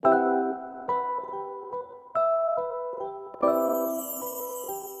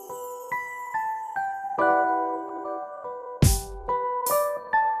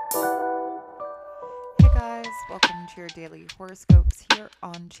daily horoscopes here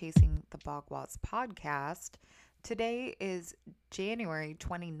on Chasing the Bogwas podcast. Today is January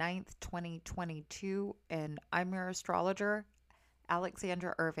 29th, 2022, and I'm your astrologer,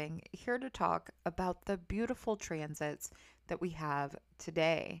 Alexandra Irving, here to talk about the beautiful transits that we have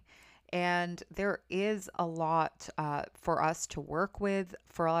today. And there is a lot for us to work with,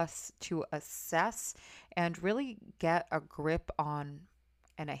 for us to assess, and really get a grip on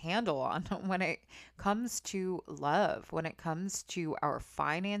and a handle on when it comes to love, when it comes to our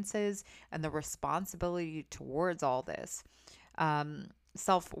finances and the responsibility towards all this.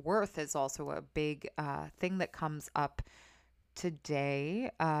 Self worth is also a big thing that comes up today.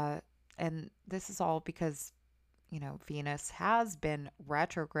 And this is all because, Venus has been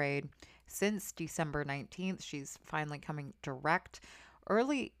retrograde since December 19th. She's finally coming direct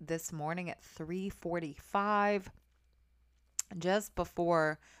early this morning at 3:45, just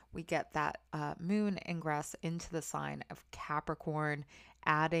before we get that moon ingress into the sign of Capricorn,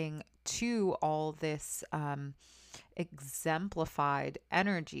 adding to all this exemplified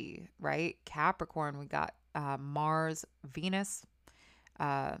energy, right? Capricorn, we got Mars, Venus,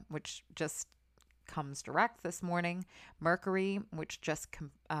 which just comes direct this morning. Mercury, which just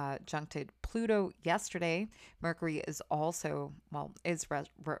juncted Pluto yesterday. Mercury is also, is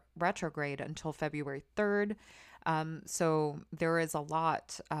retrograde until February 3rd. So there is a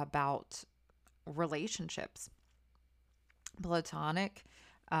lot about relationships, platonic,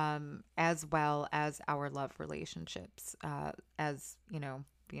 as well as our love relationships, as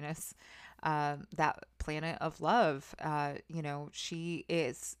Venus, that planet of love. She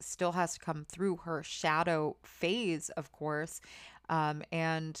is still has to come through her shadow phase, of course,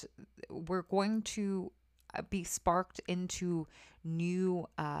 and we're going to be sparked into new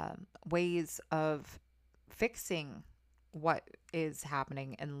ways of fixing what is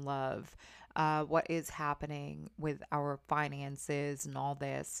happening in love, what is happening with our finances and all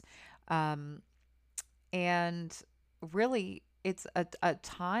this. Um, and really, it's a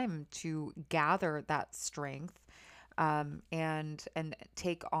time to gather that strength, and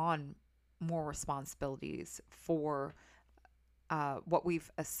take on more responsibilities for what we've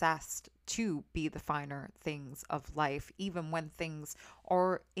assessed to be the finer things of life, even when things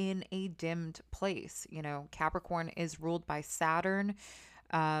are in a dimmed place. Capricorn is ruled by Saturn.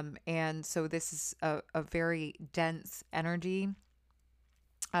 And so this is a very dense energy.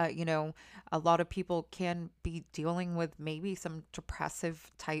 A lot of people can be dealing with maybe some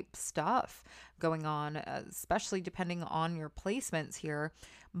depressive type stuff going on, especially depending on your placements here.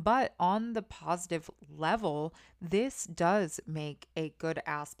 But on the positive level, this does make a good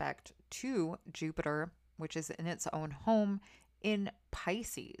aspect to Jupiter, which is in its own home in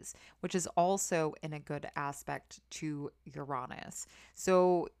Pisces, which is also in a good aspect to Uranus.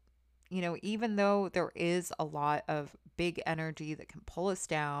 So even though there is a lot of big energy that can pull us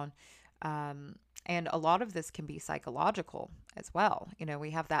down, and a lot of this can be psychological as well. We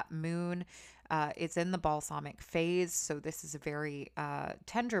have that moon, it's in the balsamic phase. So this is a very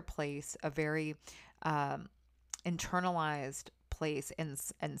tender place, a very internalized place,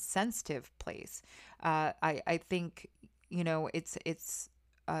 and sensitive place. I think, it's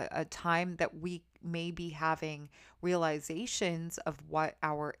a time that we may be having realizations of what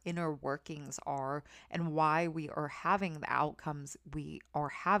our inner workings are and why we are having the outcomes we are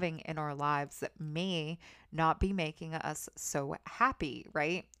having in our lives that may not be making us so happy,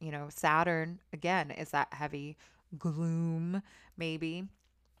 right? Saturn, again, is that heavy gloom, maybe.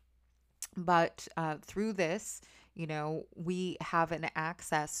 But through this, we have an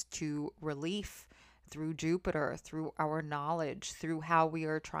access to relief through Jupiter, through our knowledge, through how we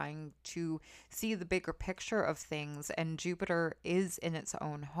are trying to see the bigger picture of things. And Jupiter is in its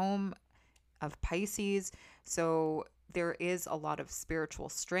own home of Pisces. So there is a lot of spiritual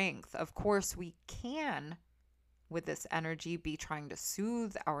strength. Of course, we can, with this energy, be trying to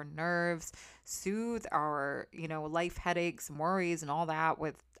soothe our nerves, soothe our, life headaches and worries and all that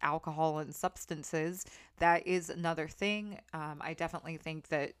with alcohol and substances. That is another thing. I definitely think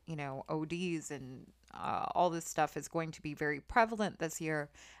that, ODs and all this stuff is going to be very prevalent this year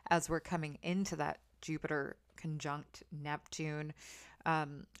as we're coming into that Jupiter conjunct Neptune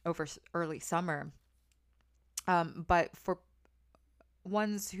over early summer. But for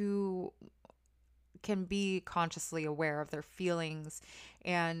ones who can be consciously aware of their feelings,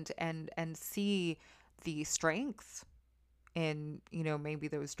 and see the strengths in, maybe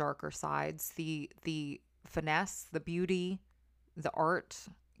those darker sides, the finesse, the beauty, the art.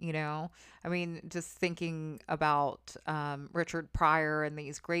 I mean, just thinking about Richard Pryor and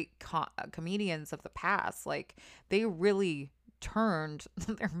these great comedians of the past, like, they really turned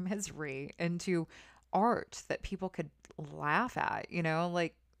their misery into art that people could laugh at,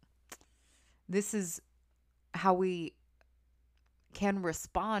 like this is how we can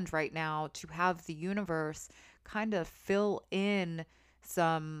respond right now to have the universe kind of fill in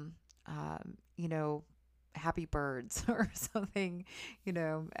some, you know, happy birds or something,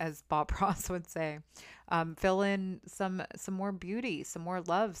 as Bob Ross would say. Fill in some more beauty, some more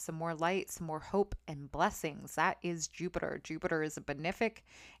love, some more light, some more hope and blessings. That is Jupiter. Jupiter is a benefic,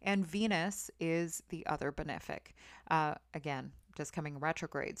 and Venus is the other benefic. Again, just coming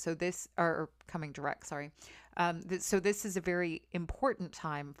retrograde. So this, or coming direct, sorry. So this is a very important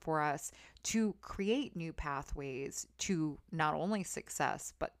time for us to create new pathways to not only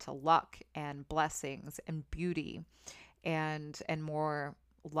success, but to luck and blessings and beauty and more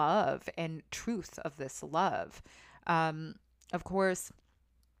love and truth of this love. Of course,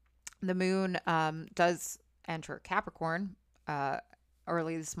 the moon does enter Capricorn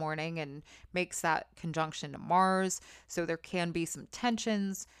early this morning and makes that conjunction to Mars. So there can be some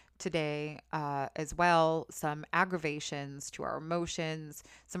tensions today as well, some aggravations to our emotions,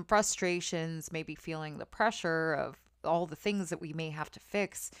 some frustrations, maybe feeling the pressure of all the things that we may have to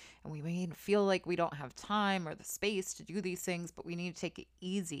fix. And we may feel like we don't have time or the space to do these things, but we need to take it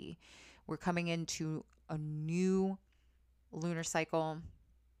easy. We're coming into a new lunar cycle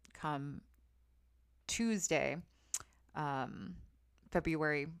come Tuesday,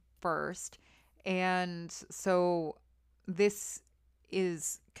 February 1st. And so this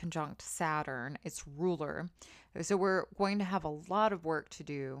is conjunct Saturn, its ruler. So we're going to have a lot of work to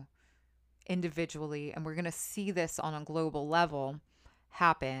do individually, and we're going to see this on a global level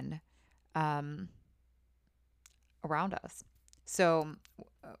happen around us. So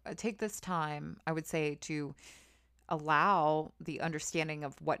take this time, I would say, to allow the understanding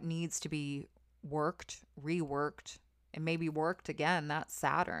of what needs to be worked, reworked, and maybe worked again. That's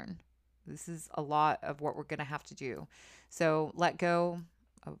Saturn. This is a lot of what we're going to have to do. So let go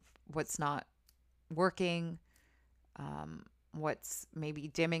of what's not working, what's maybe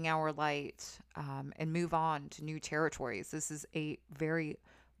dimming our light, and move on to new territories. This is a very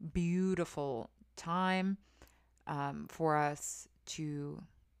beautiful time for us to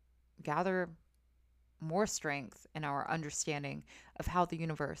gather more strength in our understanding of how the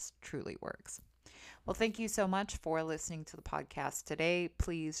universe truly works. Well, thank you so much for listening to the podcast today.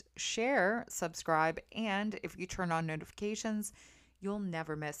 Please share, subscribe, and if you turn on notifications, you'll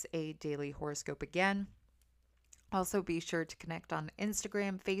never miss a daily horoscope again. Also, be sure to connect on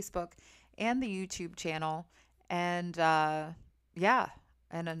Instagram, Facebook, and the YouTube channel. And yeah,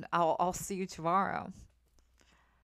 and then I'll see you tomorrow.